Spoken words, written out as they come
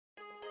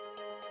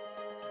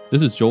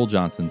This is Joel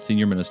Johnson,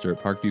 Senior Minister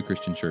at Parkview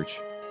Christian Church.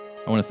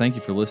 I want to thank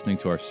you for listening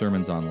to our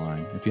sermons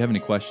online. If you have any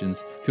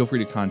questions, feel free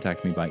to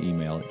contact me by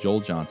email at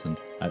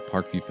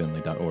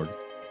joeljohnson@parkviewfinley.org.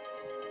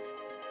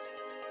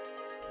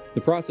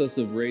 The process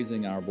of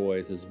raising our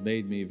boys has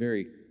made me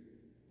very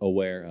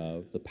aware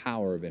of the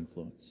power of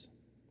influence.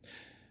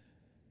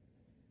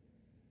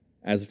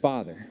 As a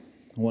father,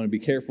 I want to be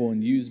careful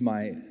and use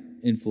my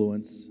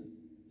influence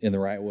in the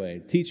right way.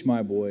 Teach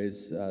my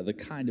boys the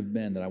kind of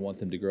men that I want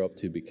them to grow up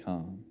to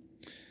become.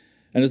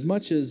 And as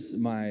much as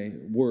my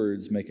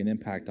words make an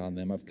impact on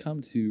them, I've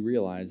come to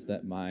realize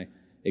that my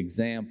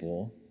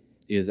example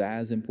is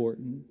as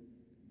important,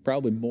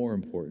 probably more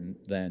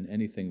important than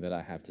anything that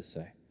I have to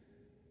say.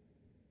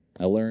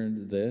 I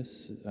learned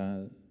this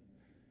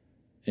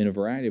in a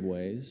variety of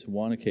ways.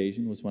 One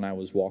occasion was when I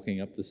was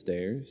walking up the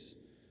stairs,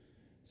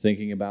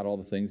 thinking about all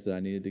the things that I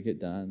needed to get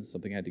done,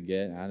 something I had to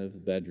get out of the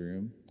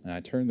bedroom, and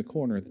I turned the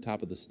corner at the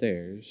top of the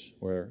stairs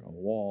where a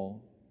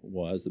wall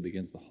was that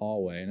begins the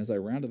hallway, and as I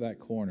rounded that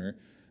corner,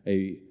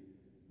 a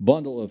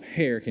bundle of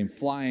hair came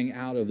flying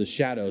out of the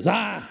shadows.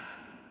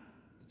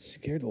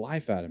 Scared the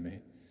life out of me.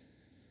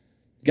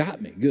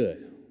 Got me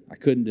good. I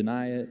couldn't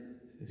deny it.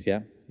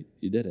 Yeah,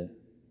 you did it.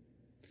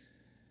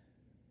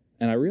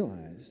 And I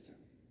realized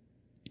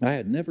I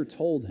had never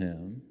told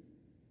him,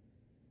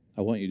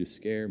 I want you to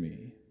scare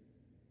me.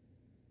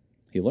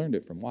 He learned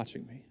it from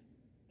watching me.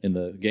 In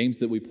the games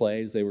that we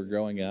played as they were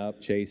growing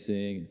up,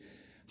 chasing,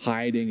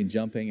 hiding and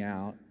jumping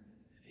out,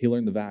 he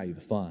learned the value,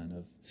 the fun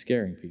of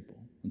scaring people.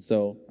 And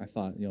so I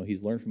thought,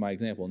 he's learned from my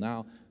example.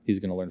 Now he's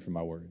going to learn from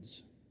my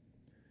words.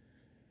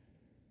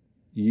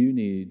 You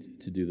need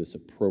to do this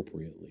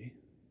appropriately.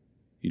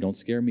 You don't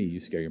scare me, you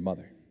scare your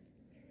mother.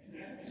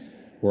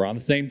 We're on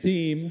the same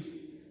team.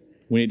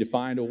 We need to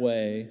find a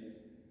way,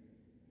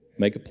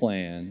 make a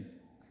plan,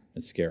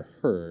 and scare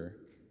her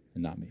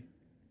and not me.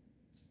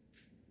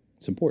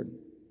 It's important.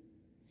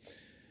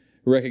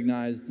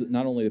 Recognize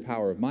not only the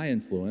power of my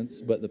influence,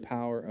 but the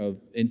power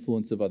of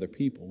influence of other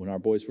people. When our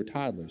boys were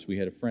toddlers, we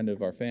had a friend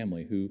of our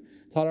family who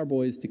taught our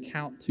boys to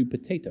count to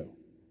potato.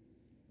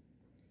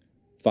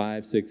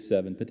 5, 6,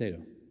 7, potato.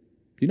 Do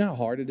you know how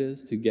hard it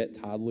is to get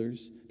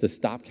toddlers to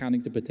stop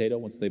counting to potato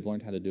once they've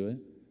learned how to do it?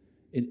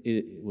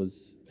 It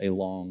was a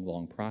long,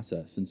 long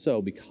process. And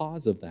so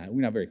because of that,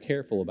 we're not very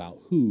careful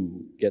about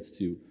who gets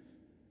to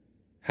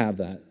have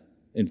that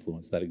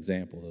influence, that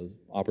example, the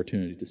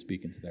opportunity to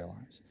speak into their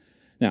lives.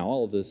 Now,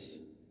 all of this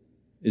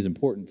is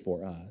important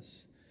for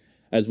us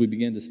as we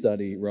begin to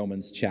study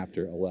Romans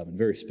chapter 11,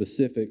 very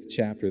specific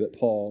chapter that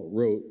Paul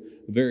wrote,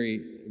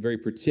 very, very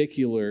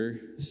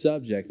particular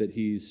subject that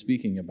he's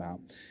speaking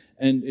about.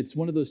 And it's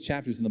one of those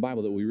chapters in the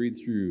Bible that we read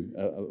through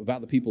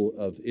about the people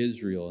of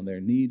Israel and their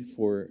need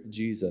for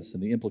Jesus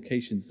and the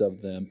implications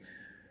of them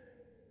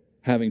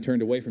having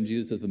turned away from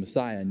Jesus as the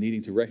Messiah and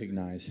needing to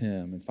recognize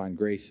him and find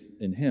grace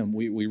in him.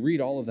 We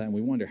read all of that and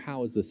we wonder,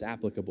 how is this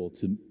applicable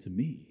to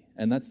me?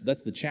 And that's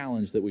the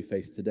challenge that we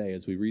face today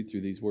as we read through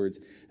these words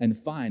and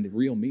find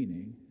real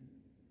meaning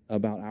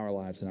about our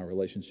lives and our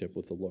relationship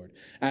with the Lord.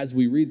 As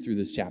we read through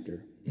this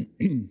chapter,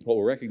 what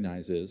we'll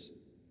recognize is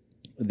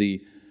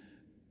the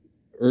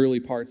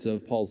early parts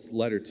of Paul's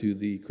letter to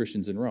the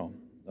Christians in Rome,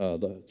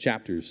 the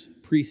chapters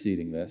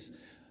preceding this.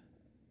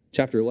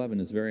 Chapter 11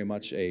 is very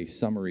much a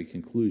summary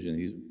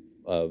conclusion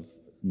of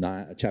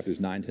chapters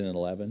 9, 10, and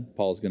 11.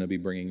 Paul's going to be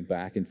bringing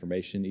back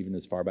information even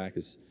as far back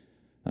as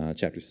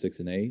chapters 6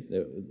 and 8.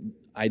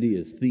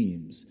 Ideas,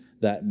 themes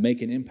that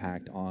make an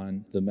impact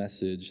on the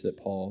message that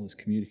Paul is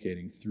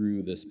communicating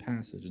through this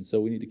passage. And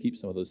so we need to keep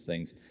some of those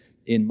things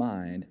in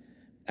mind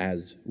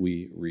as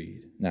we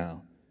read.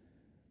 Now,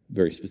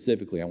 very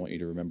specifically, I want you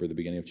to remember the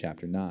beginning of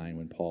chapter 9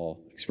 when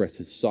Paul expressed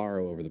his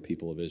sorrow over the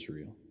people of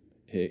Israel.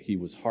 He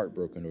was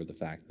heartbroken over the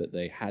fact that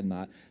they had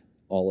not,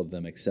 all of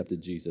them,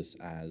 accepted Jesus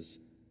as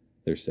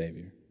their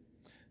Savior.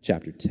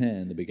 Chapter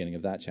 10, the beginning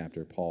of that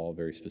chapter, Paul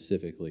very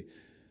specifically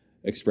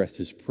expressed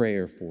his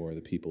prayer for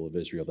the people of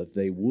Israel, that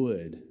they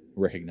would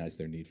recognize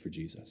their need for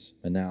Jesus.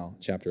 And now,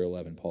 chapter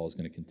 11, Paul is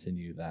going to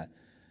continue that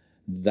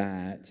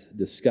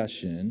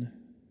discussion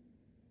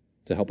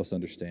to help us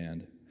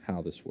understand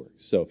how this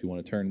works. So if you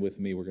want to turn with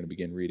me, we're going to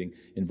begin reading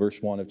in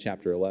verse 1 of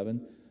chapter 11.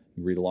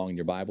 You read along in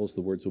your Bibles.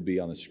 The words will be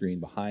on the screen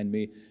behind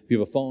me. If you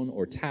have a phone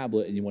or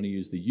tablet and you want to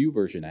use the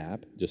YouVersion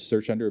app, just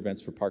search under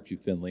events for Parkview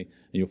Finley,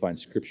 and you'll find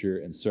scripture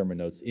and sermon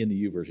notes in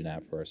the YouVersion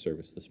app for our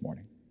service this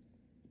morning.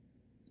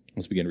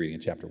 Let's begin reading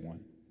in chapter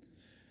 1.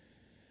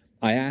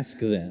 I ask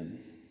then.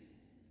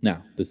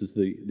 Now, this is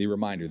the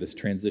reminder, this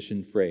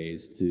transition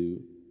phrase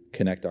to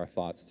connect our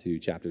thoughts to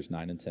chapters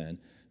 9 and 10.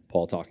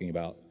 Paul talking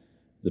about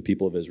the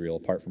people of Israel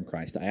apart from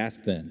Christ. I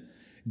ask then,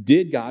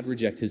 did God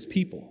reject his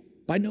people?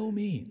 By no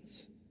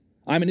means.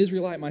 I'm an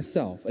Israelite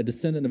myself, a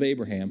descendant of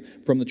Abraham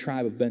from the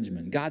tribe of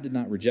Benjamin. God did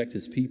not reject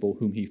his people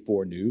whom he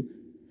foreknew.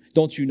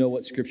 Don't you know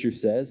what Scripture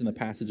says in the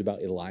passage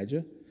about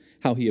Elijah?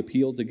 How he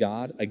appealed to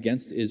God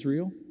against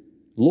Israel?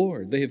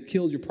 Lord, they have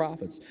killed your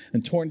prophets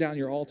and torn down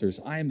your altars.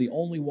 I am the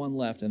only one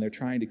left, and they're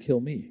trying to kill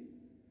me.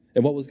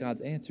 And what was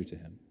God's answer to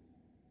him?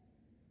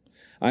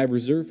 I have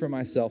reserved for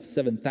myself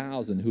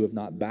 7,000 who have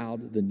not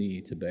bowed the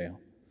knee to Baal.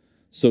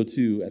 So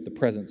too, at the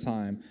present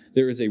time,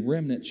 there is a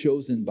remnant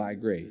chosen by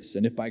grace.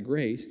 And if by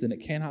grace, then it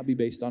cannot be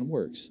based on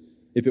works.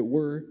 If it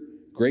were,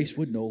 grace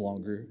would no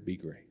longer be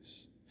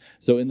grace.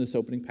 So in this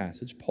opening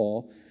passage,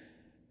 Paul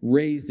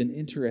raised an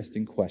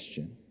interesting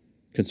question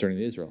concerning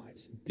the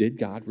Israelites. Did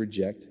God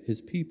reject his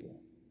people?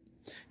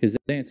 His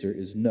answer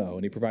is no,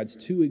 and he provides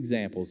two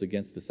examples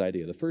against this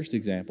idea. The first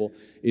example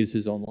is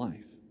his own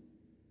life.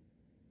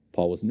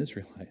 Paul was an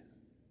Israelite,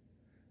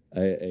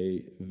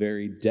 a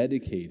very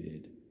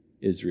dedicated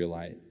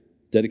Israelite,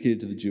 dedicated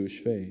to the Jewish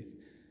faith.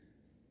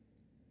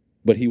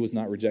 But he was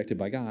not rejected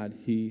by God.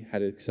 He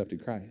had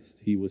accepted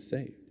Christ. He was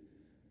saved.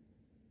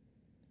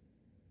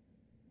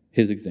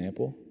 His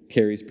example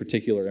carries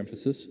particular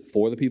emphasis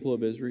for the people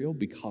of Israel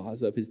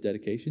because of his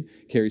dedication,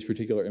 carries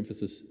particular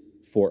emphasis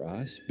for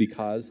us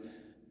because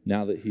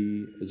now that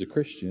he is a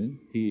Christian,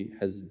 he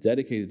has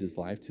dedicated his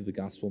life to the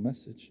gospel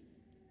message.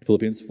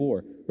 Philippians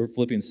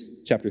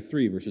chapter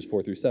 3, verses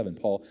 4 through 7,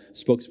 Paul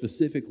spoke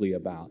specifically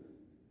about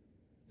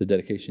the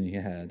dedication he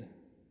had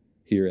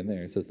here and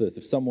there. It says this: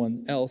 if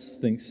someone else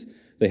thinks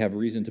they have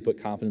reason to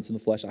put confidence in the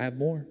flesh, I have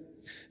more.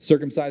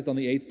 Circumcised on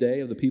the 8th day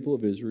of the people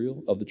of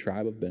Israel, of the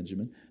tribe of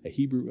Benjamin, a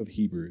Hebrew of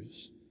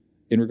Hebrews.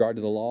 In regard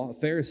to the law, a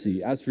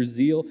Pharisee. As for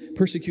zeal,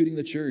 persecuting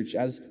the church.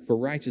 As for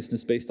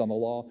righteousness based on the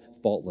law,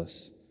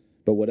 faultless.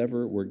 But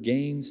whatever were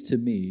gains to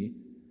me,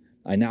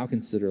 I now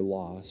consider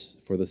loss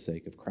for the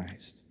sake of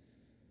Christ.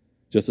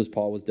 Just as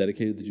Paul was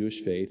dedicated to the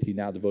Jewish faith, he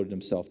now devoted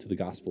himself to the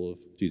gospel of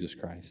Jesus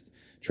Christ,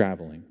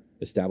 traveling,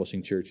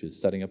 establishing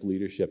churches, setting up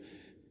leadership,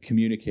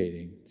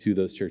 communicating to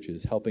those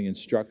churches, helping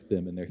instruct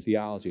them in their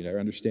theology, their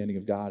understanding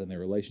of God and their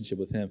relationship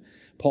with him.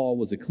 Paul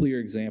was a clear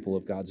example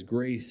of God's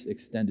grace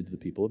extended to the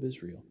people of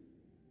Israel.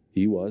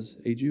 He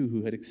was a Jew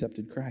who had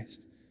accepted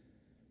Christ.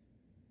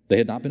 They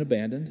had not been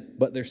abandoned,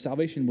 but their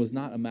salvation was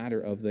not a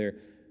matter of their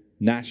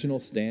national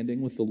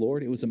standing with the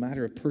Lord. It was a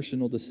matter of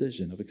personal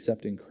decision of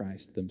accepting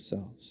Christ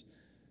themselves.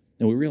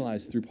 And we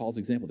realize through Paul's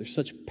example, there's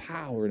such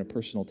power in a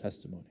personal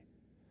testimony,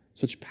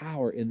 such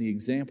power in the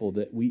example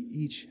that we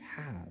each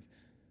have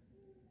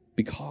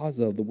because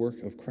of the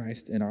work of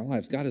Christ in our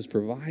lives. God has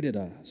provided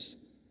us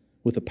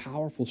with a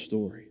powerful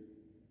story,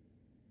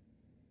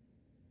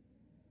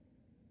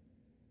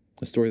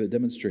 a story that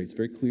demonstrates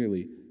very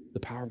clearly the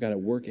power of God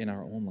at work in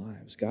our own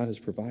lives. God has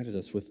provided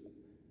us with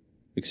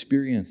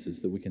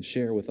experiences that we can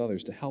share with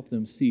others to help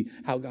them see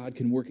how God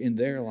can work in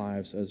their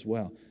lives as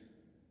well.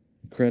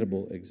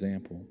 Incredible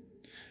example.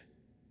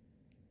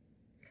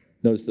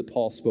 Notice that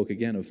Paul spoke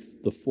again of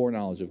the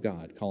foreknowledge of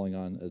God, calling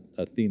on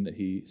a theme that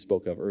he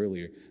spoke of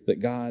earlier,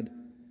 that God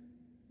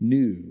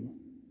knew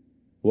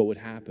what would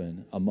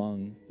happen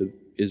among the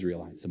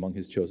Israelites, among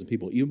his chosen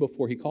people, even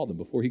before he called them,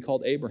 before he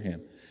called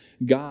Abraham.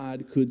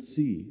 God could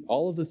see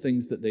all of the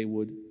things that they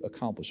would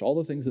accomplish, all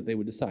the things that they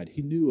would decide.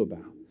 He knew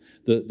about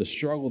the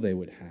struggle they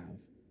would have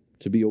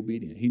to be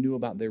obedient. He knew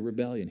about their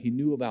rebellion. He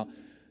knew about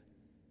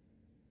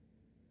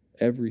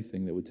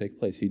everything that would take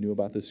place. He knew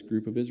about this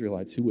group of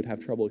Israelites who would have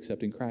trouble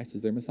accepting Christ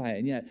as their Messiah.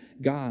 And yet,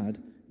 God,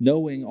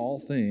 knowing all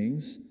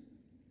things,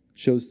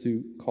 chose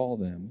to call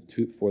them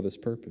for this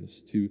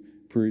purpose, to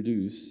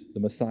produce the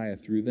Messiah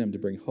through them, to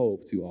bring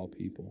hope to all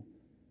people.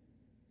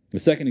 The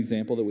second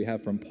example that we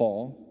have from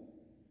Paul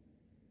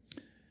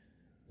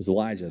is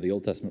Elijah, the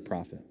Old Testament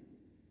prophet.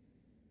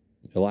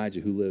 Elijah,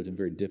 who lived in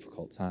very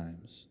difficult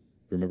times.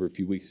 Remember a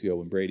few weeks ago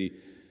when Brady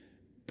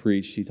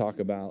preached, he talked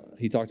about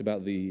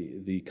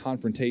the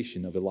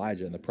confrontation of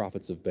Elijah and the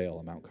prophets of Baal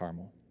on Mount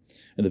Carmel,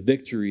 and the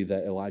victory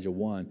that Elijah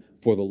won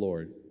for the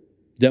Lord,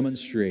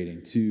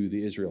 demonstrating to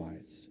the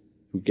Israelites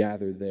who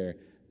gathered there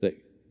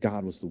that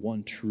God was the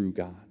one true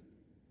God.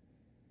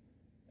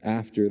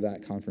 After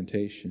that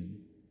confrontation,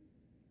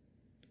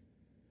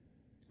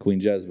 Queen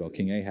Jezebel,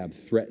 King Ahab,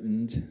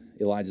 threatened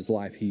Elijah's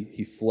life.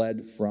 He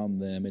fled from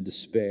them in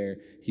despair.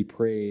 He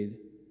prayed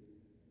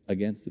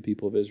against the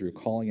people of Israel,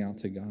 calling out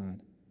to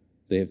God.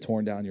 They have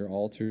torn down your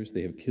altars.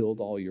 They have killed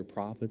all your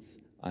prophets.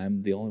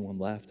 I'm the only one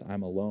left.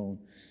 I'm alone.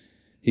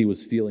 He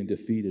was feeling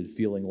defeated,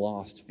 feeling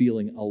lost,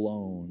 feeling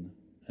alone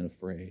and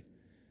afraid.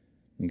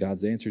 And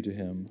God's answer to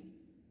him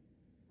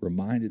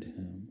reminded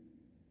him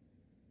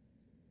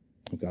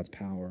of God's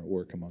power at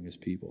work among his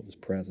people, of his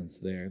presence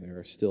there. There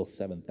are still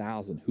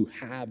 7,000 who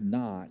have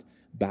not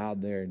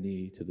bowed their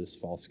knee to this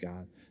false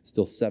god.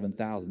 Still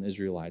 7,000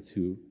 Israelites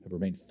who have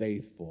remained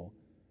faithful.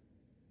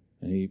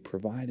 And he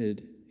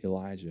provided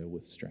Elijah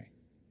with strength,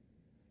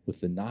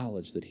 with the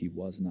knowledge that he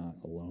was not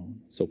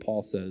alone. So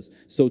Paul says,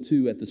 so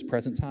too at this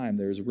present time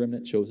there is a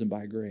remnant chosen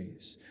by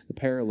grace. The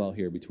parallel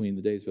here between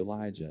the days of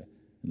Elijah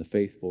and the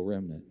faithful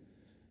remnant,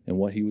 and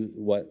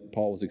what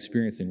Paul was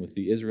experiencing with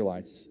the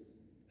Israelites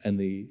and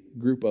the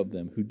group of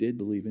them who did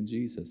believe in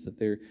Jesus, that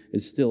there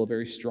is still a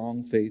very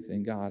strong faith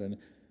in God and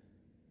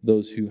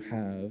those who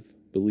have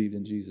believed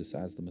in Jesus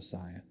as the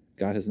Messiah.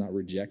 God has not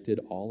rejected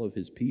all of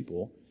his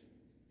people.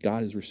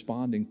 God is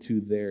responding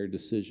to their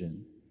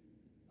decision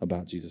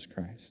about Jesus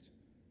Christ.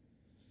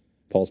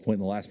 Paul's point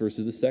in the last verse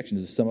of this section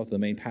is to sum up the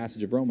main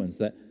passage of Romans,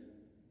 that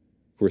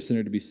For a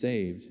sinner to be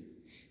saved,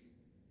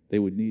 they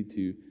would need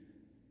to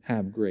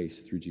have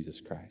grace through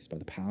Jesus Christ by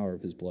the power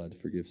of his blood to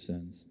forgive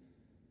sins.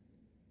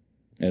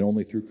 And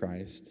only through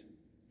Christ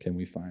can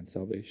we find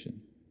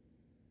salvation.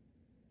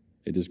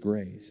 It is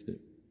grace that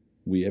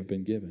we have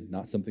been given,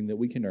 not something that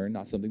we can earn,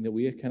 not something that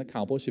we can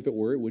accomplish. If it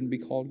were, it wouldn't be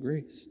called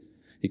grace.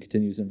 He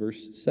continues in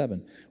verse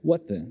 7.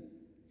 What then?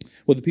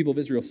 What the people of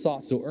Israel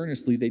sought so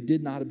earnestly, they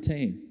did not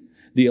obtain.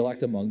 The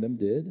elect among them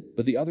did,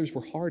 but the others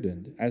were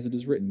hardened. As it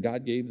is written,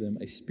 God gave them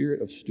a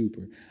spirit of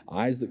stupor,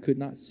 eyes that could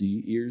not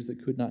see, ears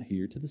that could not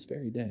hear, to this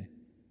very day.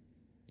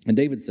 And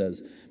David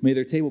says, may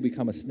their table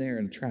become a snare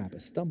and a trap, a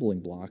stumbling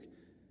block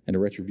and a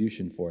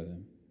retribution for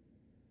them.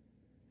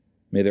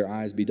 May their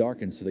eyes be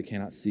darkened so they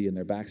cannot see, and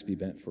their backs be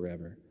bent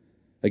forever.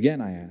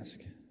 Again, I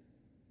ask,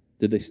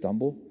 did they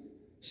stumble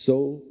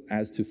so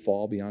as to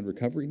fall beyond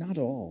recovery? Not at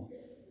all.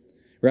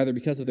 Rather,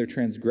 because of their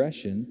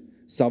transgression,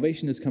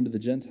 salvation has come to the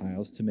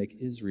Gentiles to make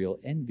Israel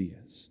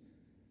envious.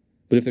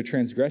 But if their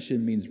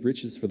transgression means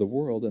riches for the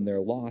world and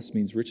their loss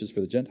means riches for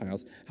the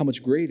Gentiles, how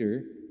much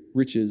greater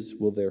riches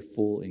will their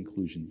full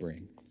inclusion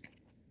bring?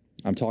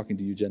 I'm talking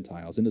to you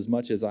Gentiles.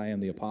 Inasmuch as I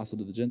am the apostle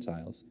to the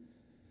Gentiles,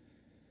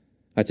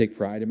 I take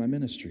pride in my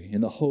ministry,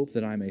 in the hope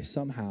that I may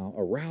somehow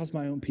arouse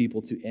my own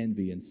people to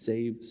envy and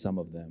save some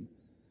of them.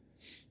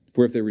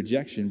 For if their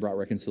rejection brought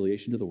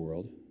reconciliation to the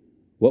world,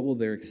 what will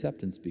their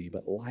acceptance be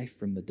but life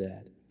from the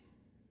dead?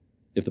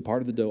 If the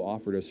part of the dough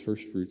offered as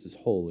first fruits is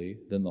holy,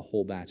 then the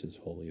whole batch is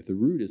holy. If the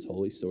root is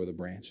holy, so are the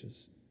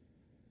branches.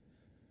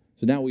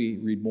 So now we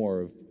read more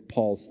of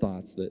Paul's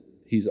thoughts that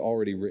he's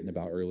already written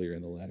about earlier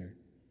in the letter.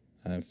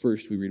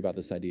 First, we read about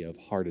this idea of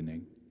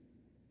hardening.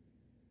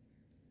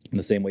 In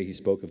the same way he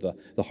spoke of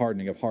the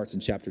hardening of hearts in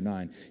chapter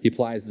 9, he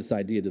applies this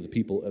idea to the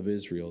people of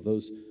Israel.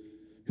 Those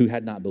who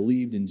had not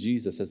believed in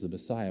Jesus as the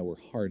Messiah were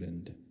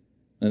hardened.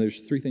 And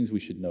there's three things we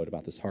should note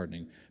about this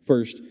hardening.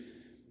 First,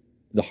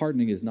 the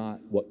hardening is not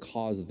what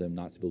caused them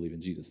not to believe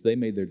in Jesus. They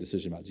made their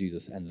decision about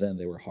Jesus, and then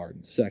they were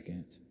hardened.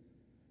 Second,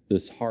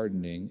 this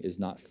hardening is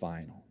not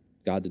final.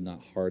 God did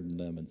not harden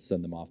them and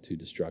send them off to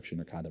destruction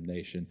or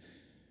condemnation.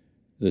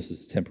 This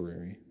is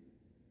temporary.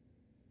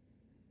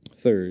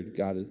 Third,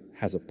 God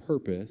has a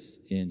purpose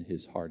in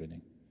his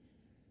hardening.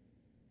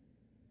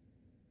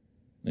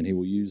 And he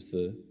will use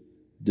the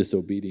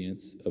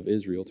disobedience of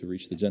Israel to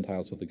reach the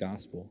Gentiles with the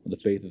gospel. The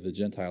faith of the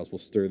Gentiles will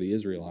stir the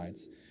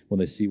Israelites when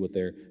they see what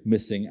they're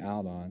missing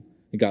out on.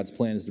 And God's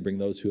plan is to bring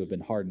those who have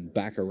been hardened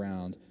back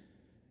around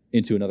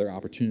into another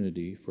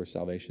opportunity for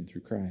salvation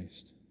through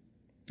Christ.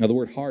 Now, the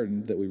word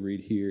hardened that we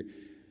read here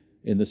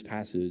in this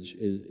passage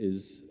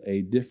is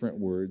a different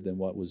word than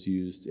what was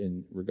used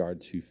in regard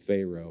to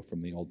Pharaoh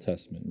from the Old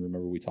Testament.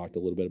 Remember, we talked a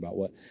little bit about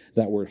what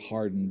that word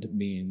hardened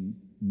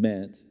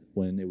meant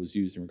when it was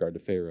used in regard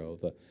to Pharaoh.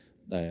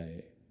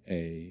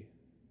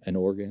 An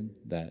organ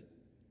that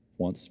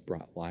once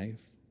brought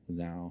life,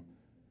 now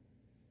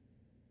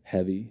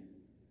heavy,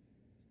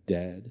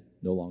 dead,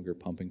 no longer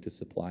pumping to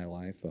supply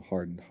life. A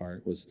hardened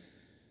heart was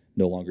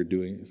no longer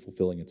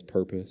fulfilling its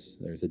purpose.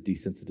 There's a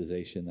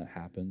desensitization that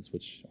happens,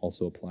 which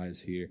also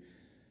applies here.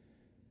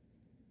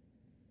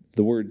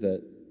 The word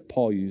that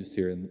Paul used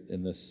here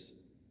in this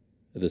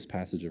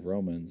passage of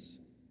Romans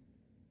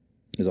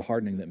is a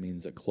hardening that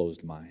means a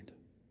closed mind.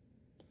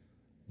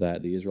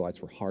 That the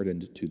Israelites were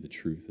hardened to the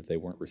truth, that they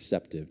weren't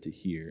receptive to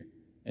hear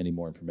any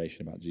more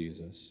information about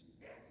Jesus.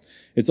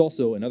 It's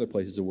also, in other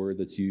places, a word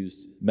that's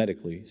used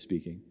medically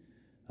speaking.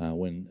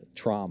 When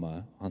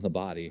trauma on the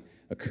body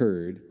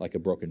occurred, like a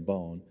broken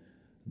bone,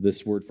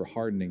 this word for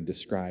hardening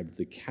described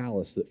the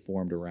callus that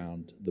formed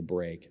around the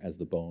break as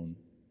the bone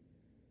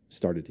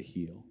started to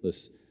heal.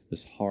 This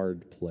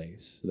hard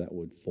place that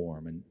would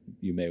form. And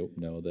you may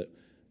know that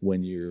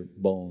when your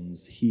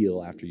bones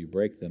heal after you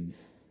break them,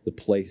 the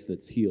place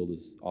that's healed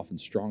is often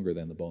stronger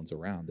than the bones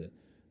around it.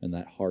 And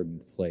that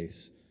hardened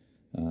place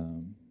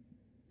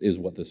is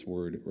what this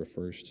word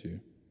refers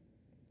to.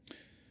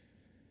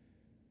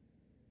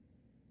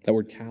 That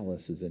word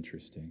callous is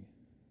interesting,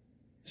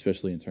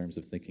 especially in terms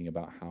of thinking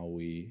about how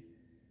we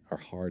are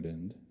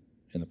hardened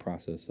in the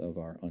process of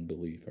our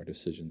unbelief, our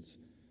decisions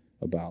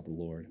about the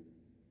Lord.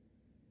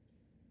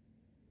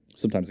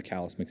 Sometimes the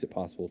callous makes it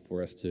possible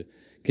for us to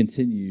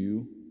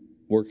continue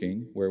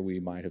working where we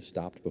might have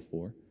stopped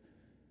before.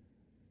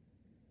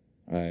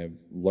 I've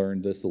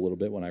learned this a little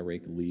bit when I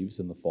rake leaves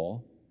in the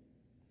fall.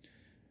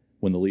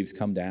 When the leaves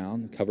come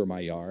down, cover my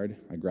yard,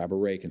 I grab a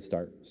rake and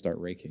start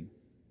raking.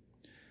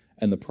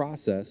 And the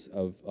process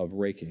of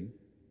raking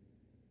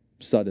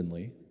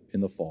suddenly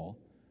in the fall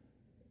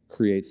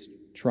creates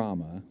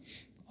trauma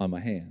on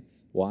my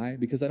hands. Why?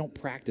 Because I don't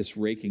practice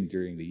raking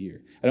during the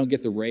year. I don't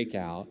get the rake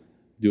out,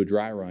 do a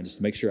dry run just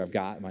to make sure I've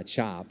got my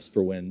chops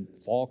for when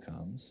fall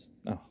comes.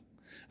 No.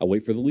 I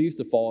wait for the leaves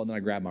to fall and then I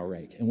grab my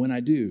rake. And when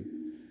I do,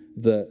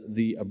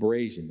 the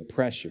abrasion, the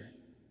pressure,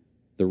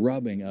 the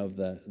rubbing of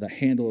the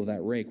handle of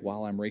that rake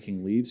while I'm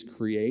raking leaves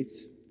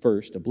creates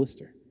first a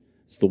blister.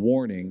 It's the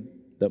warning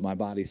that my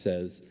body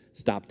says,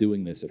 stop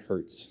doing this, it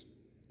hurts.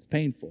 It's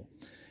painful.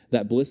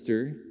 That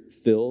blister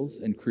fills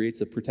and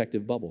creates a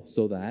protective bubble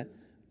so that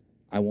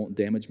I won't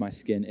damage my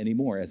skin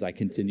anymore as I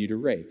continue to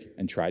rake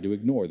and try to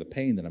ignore the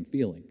pain that I'm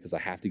feeling because I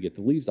have to get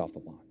the leaves off the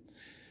lawn.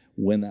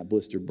 When that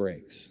blister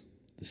breaks,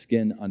 the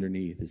skin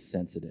underneath is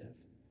sensitive.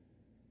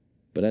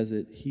 But as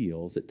it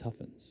heals, it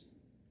toughens.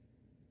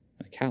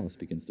 And a callus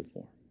begins to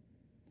form.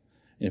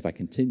 And if I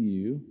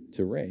continue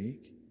to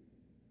rake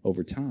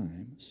over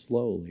time,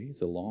 slowly,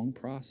 it's a long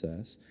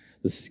process,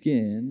 the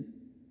skin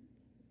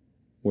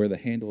where the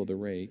handle of the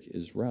rake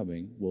is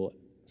rubbing will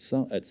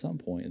at some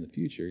point in the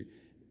future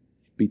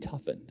be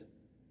toughened.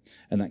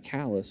 And that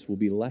callus will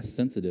be less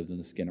sensitive than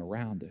the skin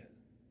around it.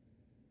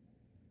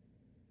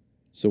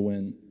 So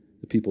when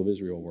the people of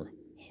Israel were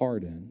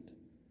hardened,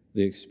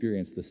 they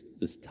experienced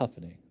this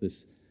toughening,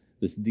 this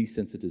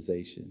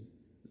desensitization,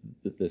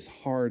 this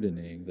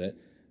hardening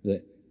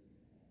that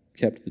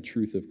kept the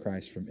truth of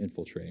Christ from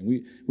infiltrating.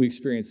 We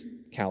experience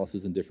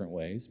calluses in different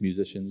ways.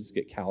 Musicians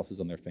get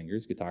calluses on their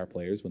fingers. Guitar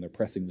players, when they're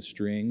pressing the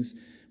strings,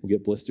 will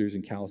get blisters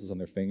and calluses on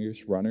their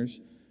fingers. Runners,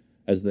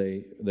 as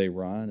they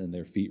run and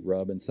their feet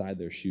rub inside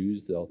their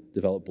shoes, they'll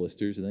develop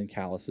blisters and then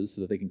calluses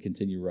so that they can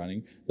continue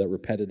running. That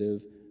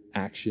repetitive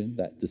action,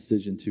 that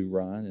decision to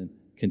run and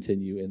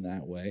continue in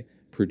that way,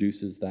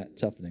 produces that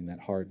toughening, that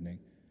hardening.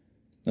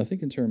 Now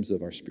think in terms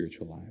of our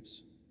spiritual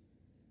lives.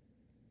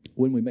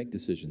 When we make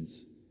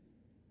decisions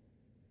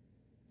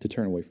to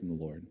turn away from the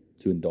Lord,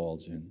 to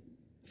indulge in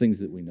things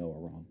that we know are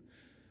wrong,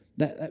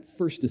 that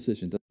first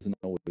decision doesn't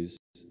always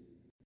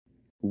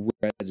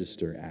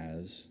register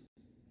as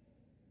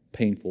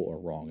painful or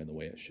wrong in the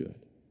way it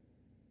should.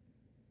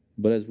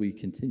 But as we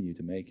continue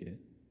to make it,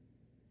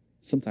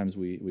 sometimes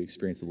we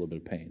experience a little bit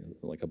of pain,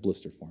 like a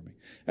blister forming.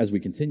 As we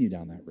continue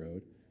down that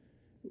road,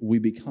 we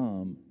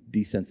become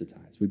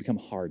desensitized. We become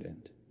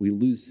hardened. We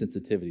lose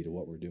sensitivity to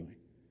what we're doing.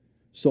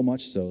 So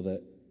much so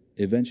that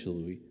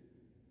eventually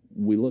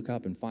we look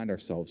up and find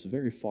ourselves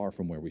very far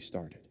from where we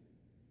started.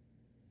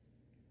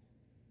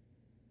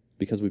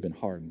 Because we've been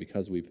hardened,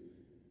 because we've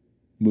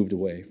moved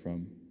away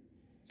from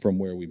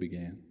where we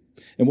began.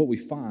 And what we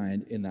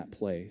find in that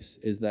place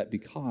is that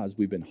because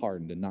we've been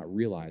hardened and not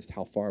realized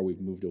how far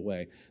we've moved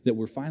away, that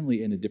we're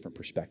finally in a different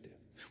perspective.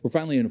 We're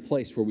finally in a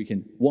place where we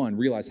can, one,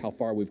 realize how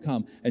far we've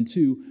come, and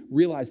two,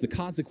 realize the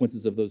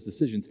consequences of those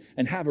decisions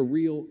and have a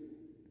real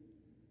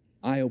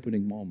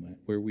eye-opening moment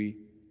where we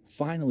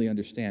finally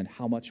understand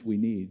how much we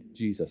need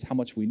Jesus, how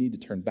much we need to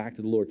turn back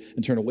to the Lord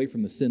and turn away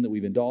from the sin that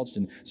we've indulged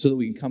in so that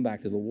we can come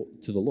back to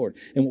the Lord.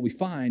 And what we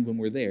find when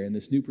we're there in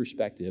this new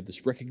perspective,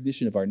 this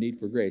recognition of our need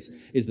for grace,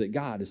 is that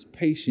God is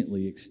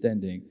patiently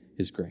extending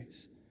his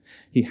grace.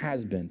 He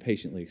has been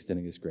patiently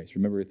extending his grace.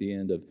 Remember at the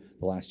end of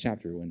the last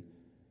chapter when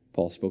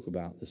Paul spoke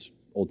about this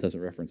Old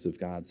Testament reference of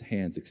God's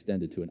hands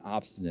extended to an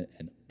obstinate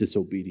and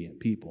disobedient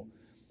people.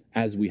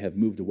 As we have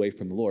moved away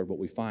from the Lord, what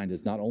we find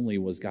is not only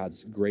was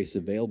God's grace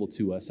available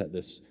to us at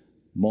this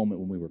moment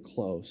when we were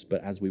close,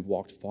 but as we've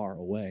walked far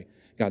away,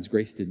 God's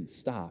grace didn't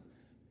stop.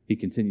 He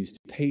continues to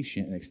be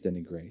patient in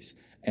extending grace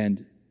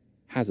and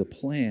has a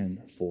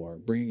plan for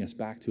bringing us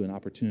back to an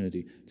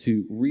opportunity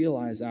to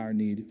realize our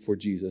need for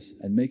Jesus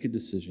and make a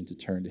decision to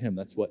turn to him.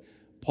 That's what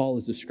Paul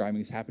is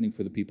describing is happening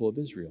for the people of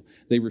Israel.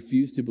 They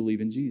refused to believe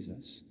in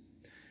Jesus,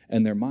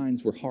 and their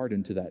minds were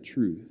hardened to that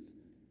truth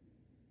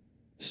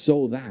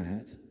so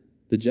that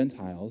the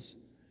Gentiles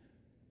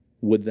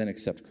would then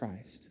accept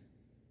Christ.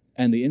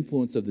 And the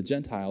influence of the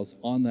Gentiles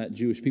on that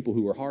Jewish people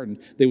who were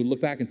hardened, they would look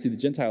back and see the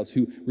Gentiles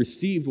who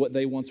received what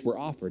they once were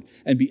offered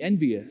and be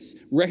envious,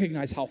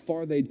 recognize how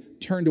far they'd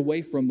turned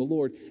away from the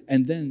Lord,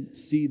 and then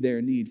see their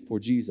need for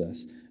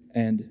Jesus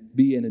and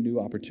be in a new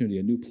opportunity,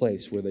 a new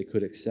place where they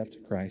could accept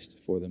Christ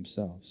for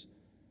themselves.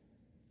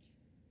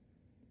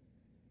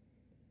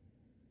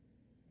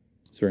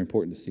 It's very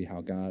important to see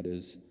how God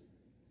is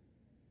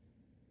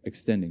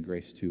extending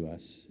grace to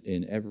us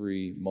in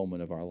every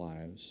moment of our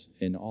lives,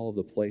 in all of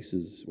the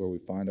places where we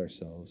find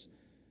ourselves.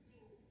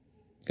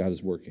 God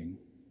is working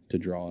to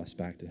draw us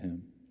back to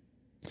him.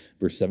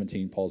 Verse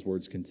 17, Paul's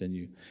words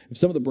continue. If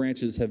some of the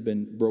branches have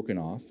been broken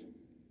off,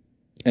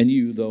 and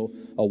you, though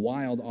a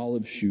wild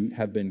olive shoot,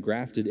 have been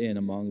grafted in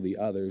among the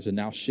others, and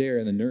now share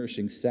in the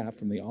nourishing sap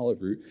from the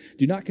olive root,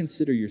 do not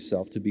consider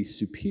yourself to be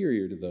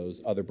superior to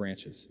those other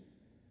branches.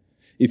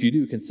 If you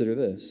do, consider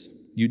this: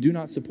 you do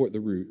not support the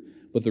root,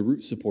 but the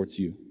root supports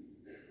you.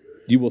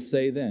 You will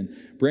say then,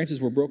 branches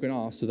were broken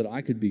off so that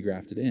I could be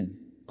grafted in.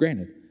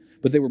 Granted,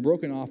 but they were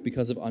broken off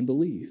because of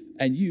unbelief,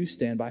 and you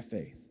stand by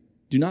faith.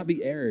 Do not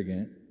be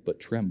arrogant, but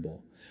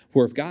tremble.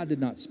 For if God did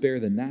not spare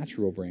the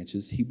natural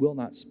branches, he will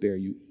not spare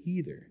you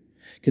either.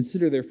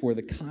 Consider therefore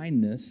the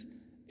kindness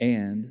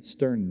and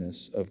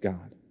sternness of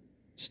God.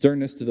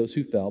 Sternness to those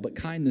who fell, but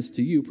kindness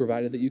to you,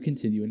 provided that you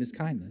continue in his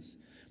kindness.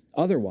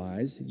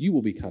 Otherwise, you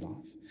will be cut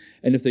off.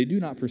 And if they do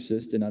not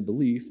persist in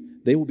unbelief,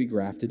 they will be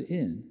grafted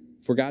in.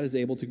 For God is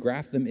able to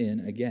graft them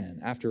in again.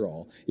 After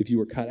all, if you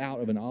were cut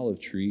out of an olive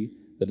tree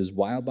that is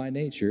wild by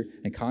nature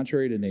and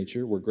contrary to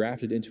nature were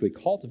grafted into a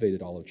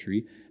cultivated olive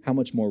tree, how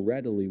much more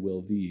readily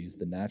will these,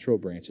 the natural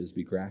branches,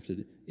 be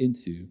grafted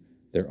into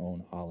their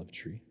own olive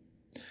tree?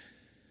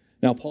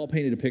 Now, Paul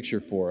painted a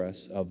picture for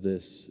us of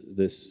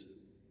this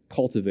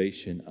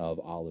cultivation of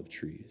olive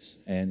trees.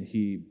 And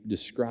he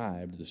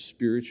described the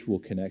spiritual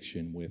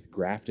connection with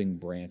grafting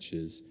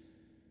branches.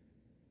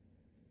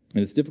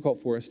 And it's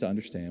difficult for us to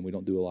understand. We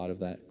don't do a lot of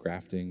that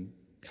grafting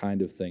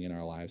kind of thing in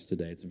our lives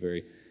today. It's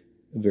a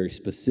very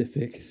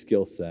specific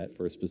skill set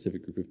for a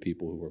specific group of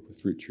people who work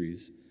with fruit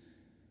trees.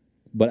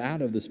 But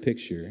out of this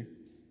picture,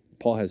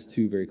 Paul has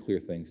two very clear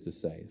things to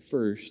say.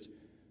 First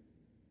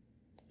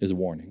is a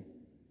warning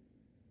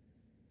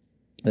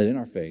that in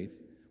our faith,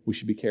 we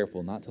should be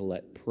careful not to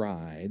let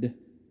pride,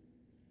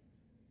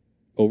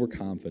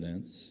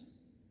 overconfidence,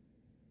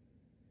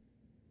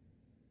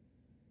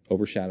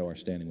 overshadow our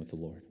standing with the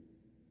Lord.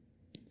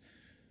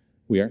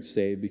 We aren't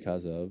saved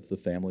because of the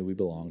family we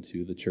belong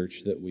to, the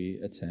church that we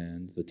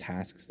attend, the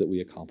tasks that we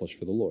accomplish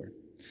for the Lord.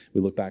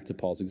 We look back to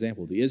Paul's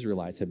example. The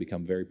Israelites had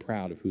become very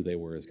proud of who they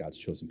were as God's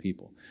chosen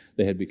people.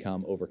 They had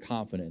become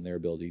overconfident in their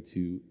ability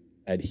to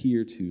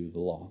adhere to the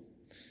law.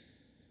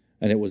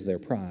 And it was their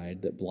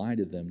pride that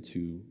blinded them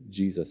to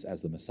Jesus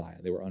as the Messiah.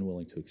 They were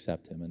unwilling to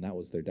accept him, and that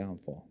was their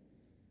downfall.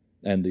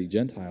 And the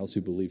Gentiles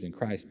who believed in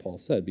Christ, Paul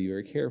said, be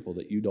very careful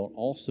that you don't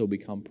also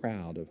become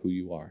proud of who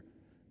you are,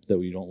 that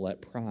you don't let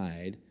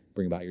pride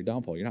bring about your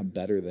downfall. You're not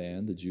better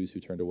than the Jews who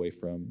turned away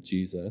from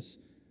Jesus.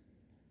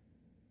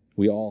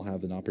 We all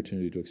have an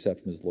opportunity to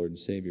accept him as Lord and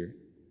Savior,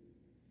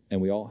 and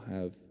we all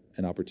have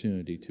an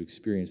opportunity to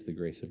experience the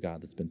grace of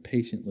God that's been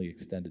patiently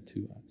extended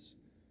to us.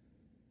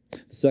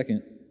 The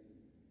second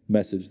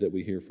message that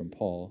we hear from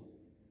Paul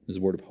is a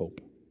word of hope.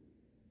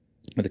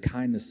 The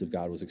kindness of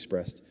God was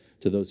expressed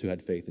to those who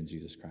had faith in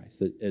Jesus Christ.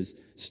 That as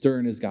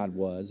stern as God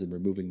was in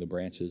removing the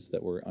branches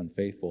that were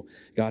unfaithful,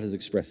 God has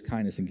expressed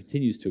kindness and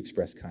continues to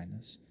express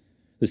kindness.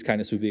 This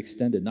kindness would be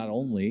extended not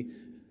only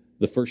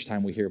the first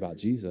time we hear about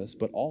Jesus,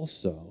 but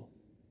also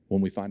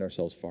when we find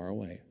ourselves far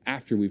away.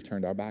 After we've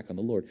turned our back on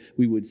the Lord,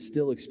 we would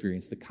still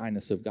experience the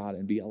kindness of God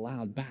and be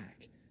allowed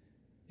back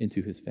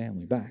into his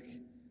family, back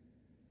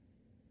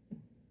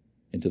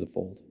into the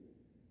fold.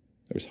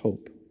 There's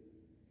hope.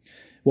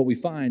 What we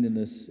find in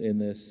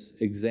this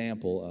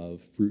example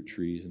of fruit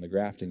trees and the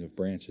grafting of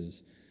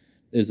branches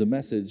is a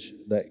message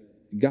that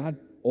God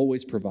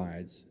always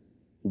provides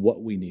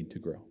what we need to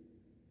grow.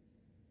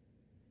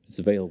 It's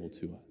available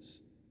to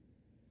us.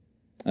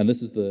 And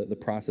this is the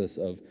process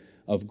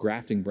of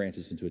grafting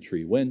branches into a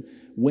tree.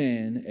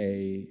 When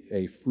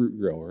a fruit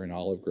grower, an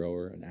olive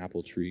grower, an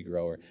apple tree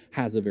grower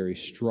has a very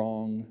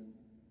strong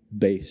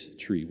base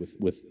tree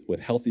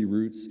with healthy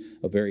roots,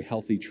 a very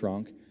healthy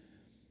trunk,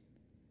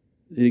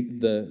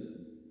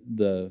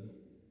 the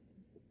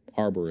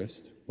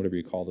arborist, whatever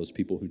you call those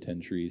people who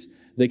tend trees,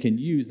 they can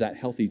use that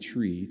healthy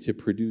tree to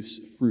produce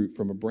fruit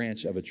from a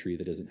branch of a tree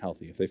that isn't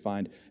healthy. If they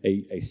find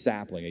a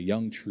sapling, a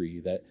young tree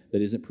that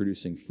isn't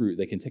producing fruit,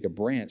 they can take a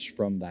branch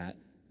from that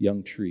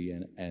young tree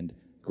and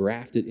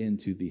graft it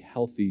into the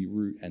healthy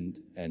root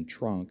and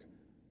trunk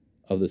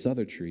of this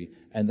other tree,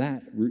 and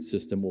that root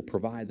system will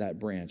provide that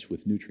branch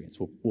with nutrients,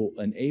 will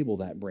enable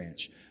that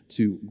branch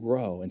to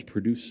grow and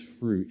produce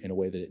fruit in a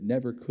way that it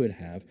never could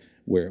have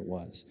where it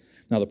was.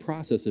 Now, the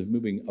process of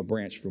moving a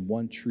branch from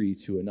one tree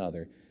to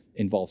another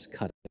involves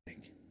cutting,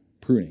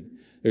 pruning.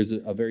 There's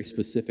a very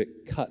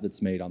specific cut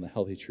that's made on the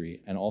healthy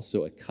tree and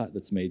also a cut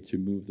that's made to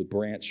move the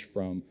branch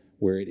from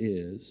where it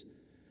is.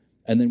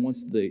 And then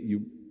once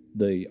the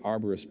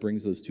arborist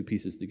brings those two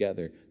pieces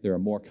together, there are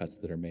more cuts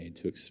that are made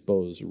to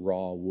expose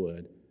raw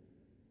wood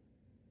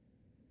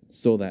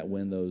so that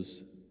when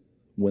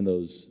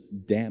those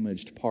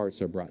damaged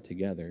parts are brought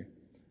together,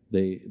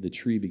 the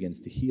tree begins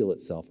to heal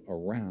itself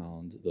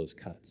around those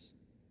cuts.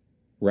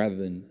 Rather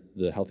than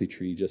the healthy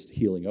tree just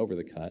healing over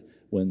the cut,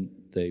 when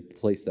they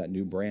place that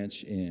new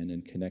branch in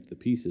and connect the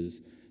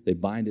pieces, they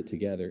bind it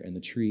together, and the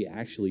tree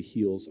actually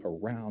heals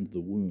around the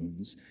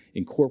wounds,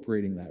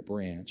 incorporating that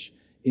branch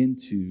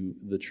into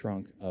the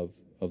trunk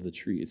of the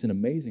tree. It's an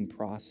amazing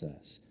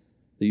process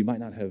that you might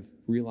not have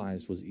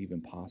realized was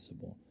even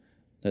possible,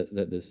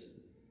 that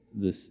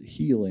this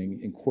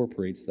healing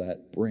incorporates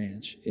that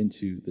branch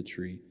into the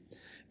tree.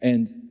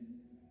 And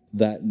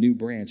that new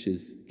branch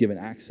is given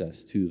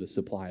access to the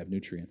supply of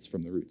nutrients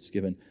from the roots,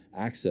 given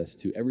access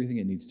to everything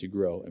it needs to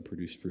grow and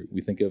produce fruit.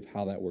 We think of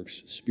how that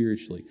works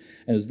spiritually.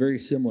 And it's very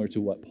similar to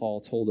what Paul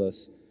told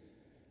us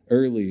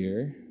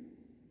earlier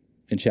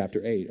in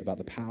chapter 8 about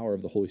the power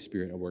of the Holy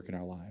Spirit at work in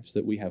our lives,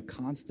 that we have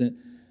constant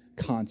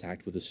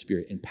contact with the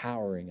Spirit,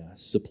 empowering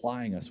us,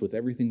 supplying us with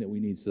everything that we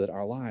need so that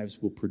our lives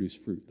will produce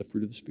fruit, the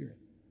fruit of the Spirit.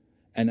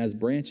 And as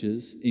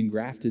branches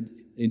engrafted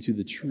into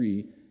the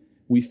tree,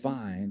 we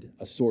find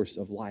a source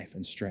of life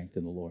and strength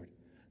in the Lord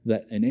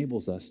that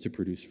enables us to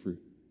produce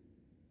fruit.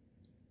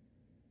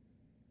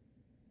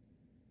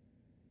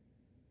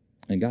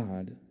 And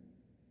God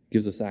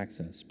gives us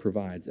access,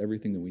 provides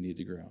everything that we need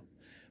to grow.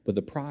 But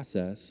the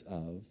process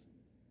of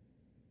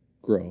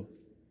growth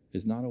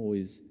is not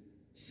always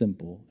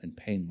simple and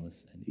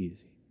painless and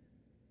easy.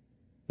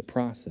 The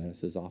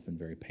process is often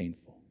very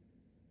painful.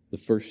 The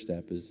first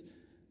step is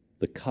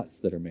the cuts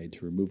that are made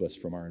to remove us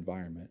from our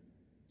environment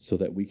so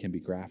that we can be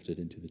grafted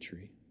into the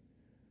tree.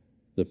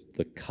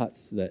 The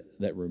cuts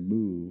that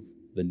remove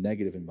the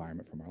negative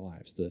environment from our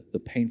lives, the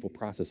painful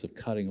process of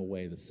cutting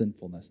away the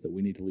sinfulness that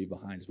we need to leave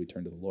behind as we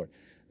turn to the Lord.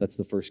 That's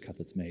the first cut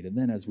that's made. And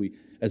then as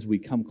we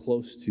come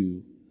close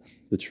to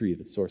the tree,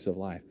 the source of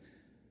life,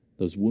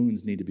 those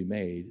wounds need to be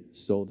made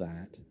so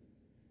that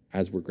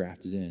as we're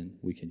grafted in,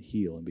 we can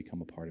heal and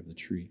become a part of the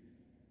tree.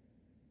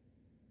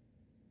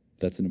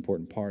 That's an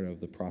important part of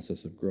the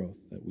process of growth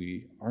that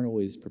we aren't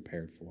always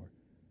prepared for.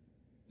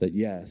 That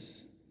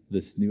yes,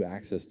 this new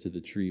access to the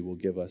tree will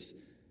give us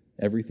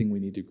everything we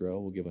need to grow,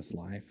 will give us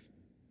life.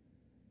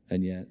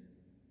 And yet,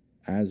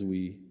 as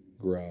we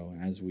grow,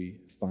 as we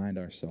find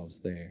ourselves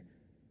there,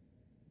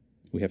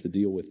 we have to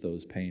deal with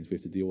those pains. We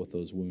have to deal with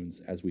those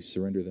wounds as we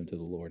surrender them to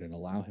the Lord and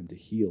allow him to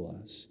heal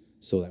us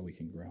so that we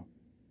can grow.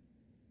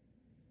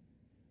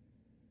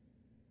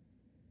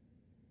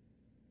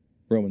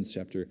 Romans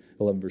chapter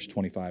 11, verse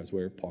 25 is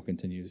where Paul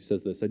continues. He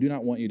says this, I do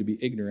not want you to be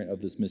ignorant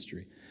of this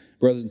mystery,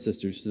 brothers and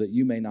sisters, so that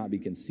you may not be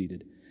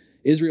conceited.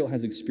 Israel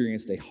has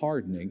experienced a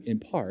hardening in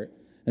part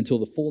until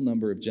the full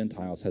number of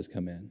Gentiles has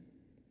come in.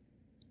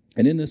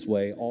 And in this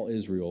way, all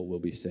Israel will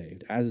be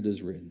saved. As it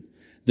is written,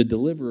 the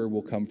deliverer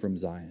will come from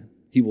Zion.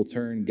 He will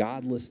turn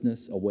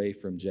godlessness away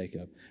from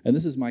Jacob. And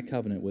this is my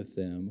covenant with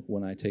them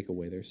when I take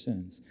away their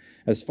sins.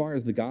 As far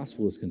as the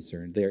gospel is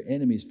concerned, they are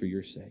enemies for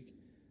your sake.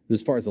 But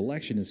as far as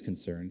election is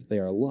concerned, they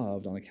are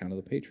loved on account of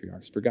the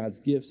patriarchs. For God's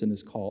gifts and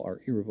his call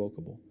are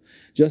irrevocable.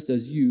 Just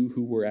as you,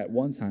 who were at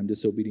one time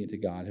disobedient to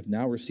God, have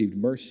now received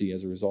mercy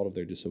as a result of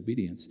their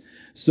disobedience,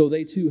 so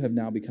they too have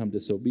now become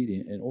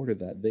disobedient in order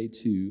that they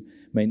too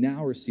may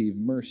now receive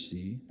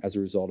mercy as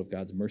a result of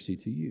God's mercy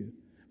to you.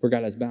 For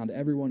God has bound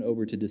everyone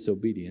over to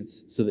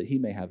disobedience so that he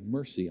may have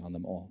mercy on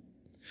them all.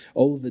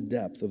 Oh, the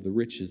depth of the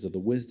riches of the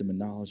wisdom and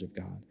knowledge of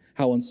God.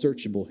 How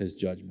unsearchable his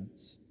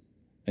judgments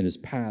and his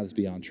paths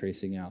beyond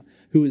tracing out.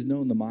 Who has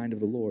known the mind of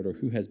the Lord, or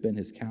who has been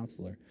his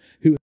counselor?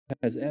 Who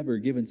has ever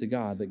given to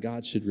God that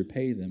God should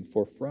repay them?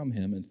 For from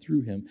him and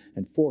through him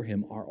and for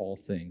him are all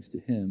things. To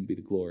him be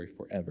the glory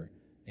forever.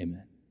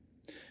 Amen.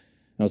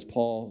 Now, as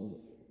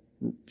Paul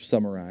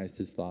summarized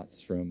his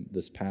thoughts from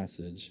this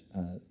passage,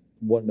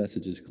 one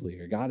message is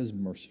clear. God is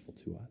merciful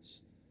to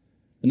us.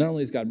 And not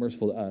only is God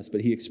merciful to us, but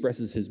he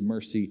expresses his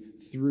mercy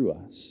through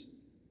us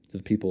to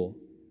the people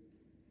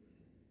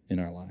in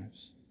our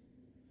lives.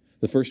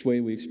 The first way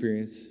we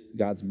experience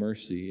God's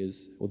mercy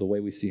is the way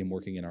we see him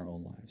working in our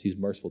own lives. He's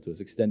merciful to us,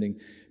 extending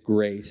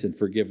grace and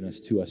forgiveness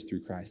to us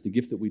through Christ, a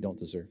gift that we don't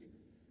deserve.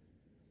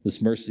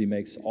 This mercy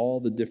makes all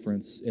the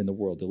difference in the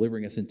world,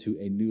 delivering us into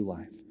a new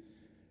life,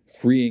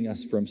 freeing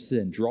us from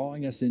sin,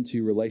 drawing us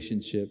into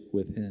relationship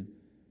with him.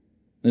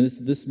 And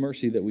this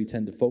mercy that we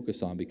tend to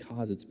focus on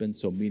because it's been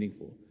so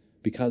meaningful,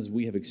 because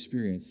we have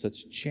experienced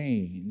such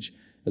change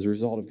as a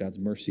result of God's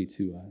mercy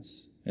to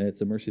us. And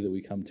it's a mercy that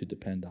we come to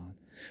depend on.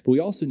 But we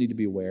also need to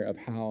be aware of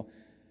how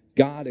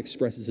God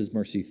expresses his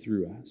mercy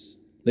through us.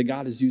 That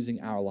God is using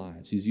our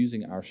lives. He's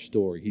using our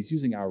story. He's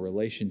using our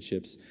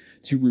relationships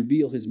to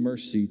reveal his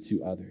mercy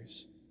to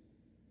others.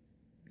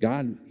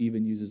 God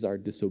even uses our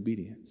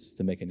disobedience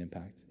to make an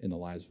impact in the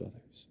lives of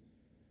others.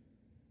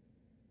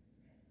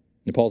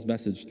 And Paul's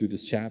message through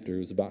this chapter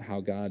is about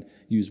how God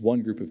used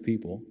one group of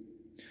people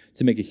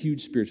to make a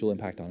huge spiritual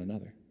impact on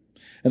another.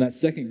 And that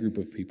second group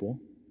of people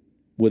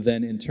would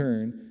then in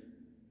turn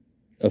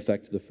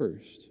affect the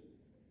first.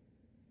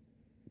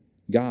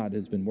 God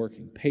has been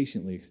working,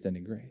 patiently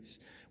extending grace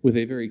with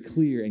a very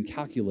clear and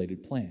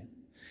calculated plan.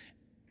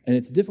 And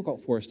it's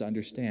difficult for us to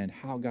understand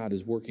how God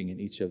is working in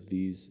each of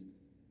these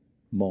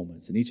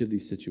moments, in each of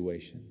these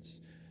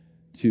situations,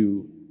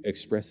 to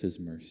express his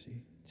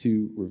mercy,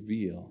 to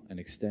reveal and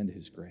extend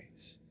his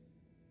grace.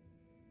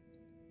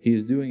 He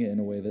is doing it in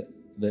a way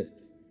that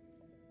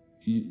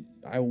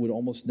I would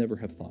almost never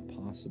have thought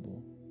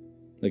possible.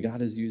 That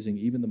God is using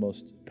even the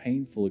most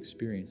painful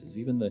experiences,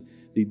 even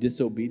the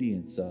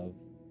disobedience of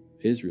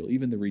Israel,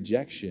 even the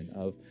rejection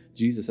of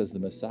Jesus as the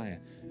Messiah,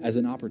 as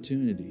an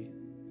opportunity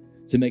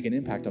to make an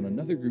impact on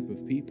another group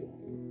of people,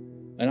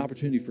 an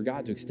opportunity for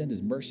God to extend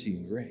his mercy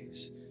and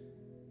grace.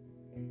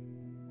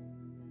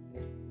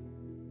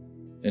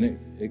 And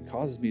it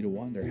causes me to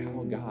wonder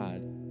how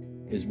God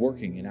is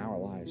working in our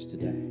lives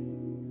today.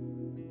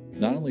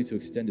 Not only to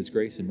extend his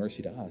grace and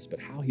mercy to us, but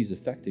how he's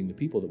affecting the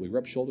people that we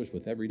rub shoulders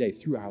with every day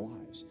through our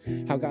lives.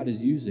 How God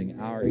is using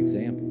our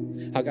example.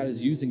 How God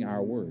is using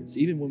our words,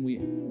 even when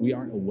we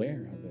aren't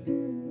aware of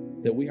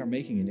it, that we are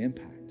making an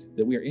impact,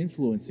 that we are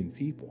influencing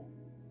people,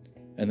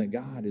 and that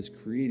God is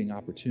creating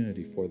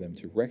opportunity for them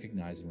to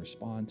recognize and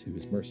respond to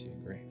his mercy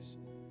and grace.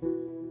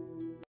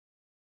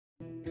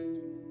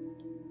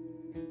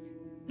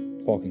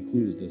 Paul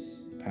concluded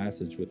this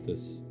passage with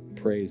this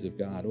praise of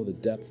God. Oh, the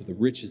depth of the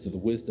riches of the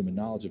wisdom and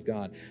knowledge of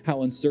God.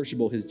 How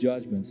unsearchable his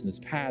judgments and his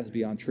paths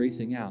beyond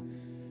tracing out.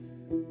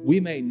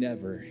 We may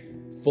never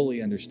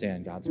fully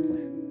understand God's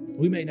plan.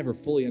 We may never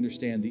fully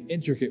understand the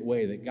intricate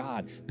way that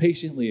God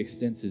patiently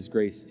extends his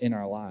grace in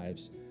our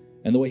lives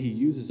and the way he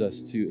uses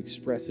us to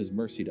express his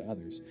mercy to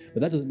others.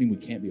 But that doesn't mean we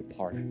can't be a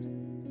part of it.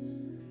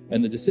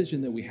 And the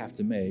decision that we have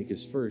to make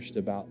is first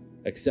about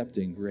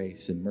accepting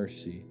grace and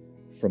mercy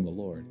from the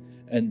Lord.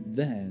 And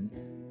then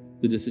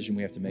the decision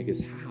we have to make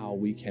is how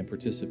we can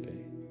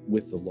participate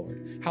with the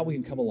Lord, how we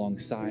can come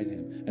alongside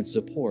him and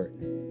support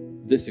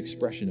this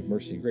expression of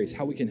mercy and grace,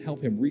 how we can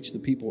help him reach the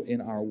people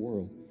in our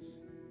world,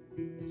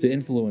 to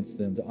influence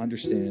them to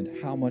understand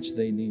how much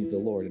they need the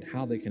Lord and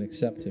how they can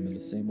accept him in the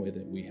same way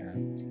that we have.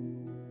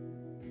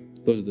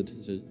 Those are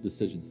the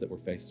decisions that we're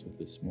faced with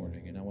this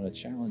morning. And I want to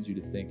challenge you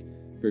to think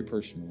very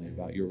personally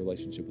about your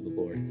relationship with the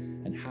Lord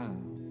and how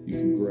you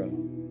can grow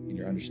in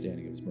your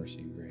understanding of his mercy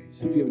and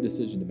grace. If you have a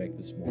decision to make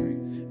this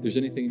morning, if there's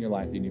anything in your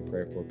life that you need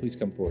prayer for, please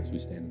come forward as we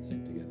stand and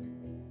sing together.